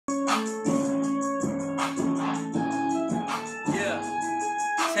Yeah.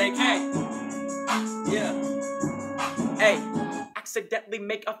 Take hey. Yeah. Hey. Accidentally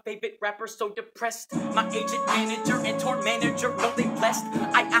make a favorite rapper so depressed. My agent, manager, and tour manager know they blessed.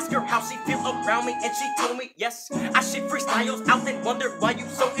 I asked her how she feel around me, and she told me yes. I shit freestyles out and wonder why you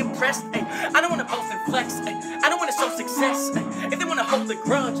so impressed. Ay, I don't wanna boast and flex. Ay, I don't wanna show success. Ay, if they wanna hold a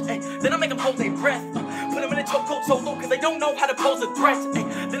grudge, ay, then I make them hold their breath. Put them in a chokehold solo cause they don't know how to pose a threat. Ay,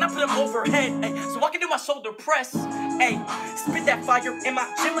 then I put them overhead, ay, so I can do my shoulder press. Ay, spit that fire in my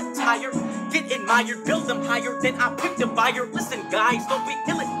gym attire. Get admired, build them higher, then I pick the buyer. Listen guys, don't be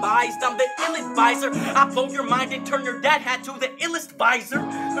ill-advised, I'm the ill advisor. I blow your mind and turn your dad hat to the illest visor.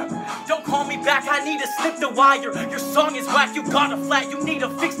 Don't call me back, I need to slip the wire. Your song is whack, you got a flat, you need to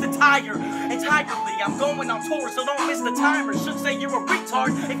fix the tire. Entirely, I'm going on tour, so don't miss the timer. Should say you're a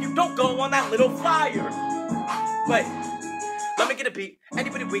retard if you don't go on that little flyer. Wait. Let me get a beat,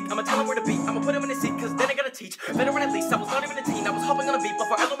 anybody weak, I'ma tell him where to be. I'ma put him in his seat, cause then I gotta teach. Veteran at least, I was not even a teen. I was hopping on a beat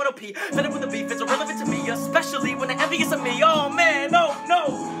before elemental P. Fed up with the beef, it's irrelevant to me, especially when they're envious of me. Oh man, oh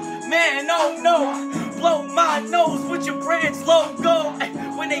no, man, oh no. Blow my nose with your brand's logo.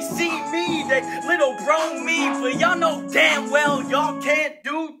 When they see me, they little bro me. But y'all know damn well y'all can't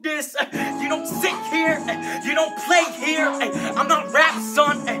do this. You don't sit here, you don't play here. I'm not rap,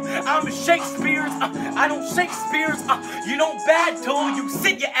 son, I'm Shakespeare's. I don't Shakespeare's. You don't battle, you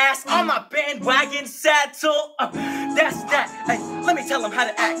sit your ass on my bandwagon saddle. That's that. Let me tell them how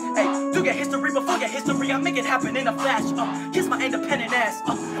to act. Do your history before your history. I make it happen in a flash. Kiss my independent ass.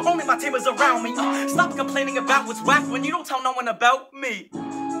 Only my team is around me. Stop complaining about what's whack when you don't tell no one about me.